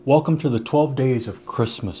Welcome to the 12 Days of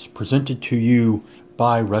Christmas, presented to you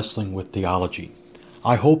by Wrestling with Theology.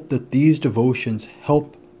 I hope that these devotions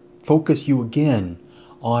help focus you again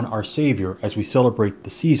on our Savior as we celebrate the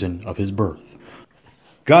season of His birth.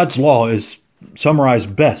 God's law is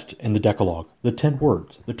summarized best in the Decalogue, the 10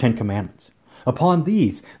 words, the 10 commandments. Upon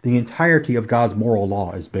these, the entirety of God's moral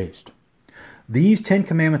law is based. These 10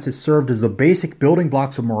 commandments have served as the basic building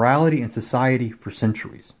blocks of morality and society for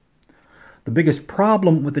centuries. The biggest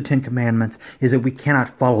problem with the 10 Commandments is that we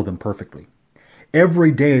cannot follow them perfectly.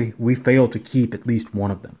 Every day we fail to keep at least one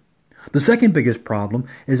of them. The second biggest problem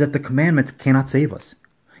is that the commandments cannot save us.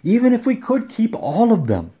 Even if we could keep all of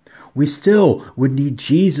them, we still would need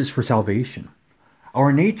Jesus for salvation.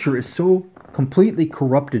 Our nature is so completely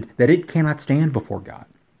corrupted that it cannot stand before God.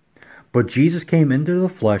 But Jesus came into the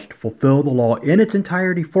flesh to fulfill the law in its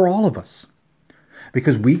entirety for all of us.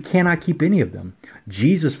 Because we cannot keep any of them,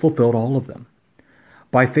 Jesus fulfilled all of them.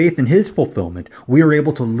 By faith in His fulfillment, we are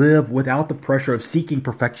able to live without the pressure of seeking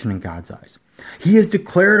perfection in God's eyes. He has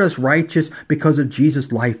declared us righteous because of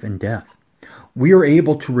Jesus' life and death. We are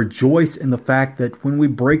able to rejoice in the fact that when we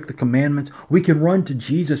break the commandments, we can run to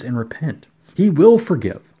Jesus and repent. He will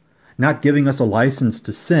forgive, not giving us a license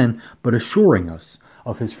to sin, but assuring us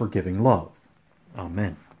of His forgiving love.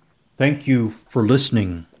 Amen. Thank you for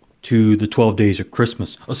listening to the 12 Days of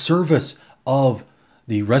Christmas, a service of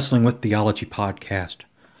the Wrestling with Theology podcast.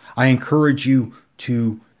 I encourage you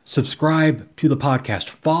to subscribe to the podcast,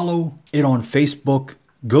 follow it on Facebook,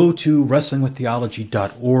 go to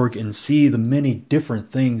wrestlingwiththeology.org and see the many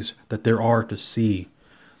different things that there are to see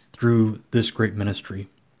through this great ministry.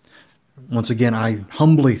 Once again, I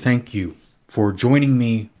humbly thank you for joining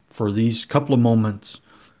me for these couple of moments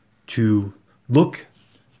to look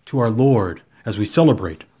to our Lord as we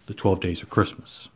celebrate the 12 Days of Christmas.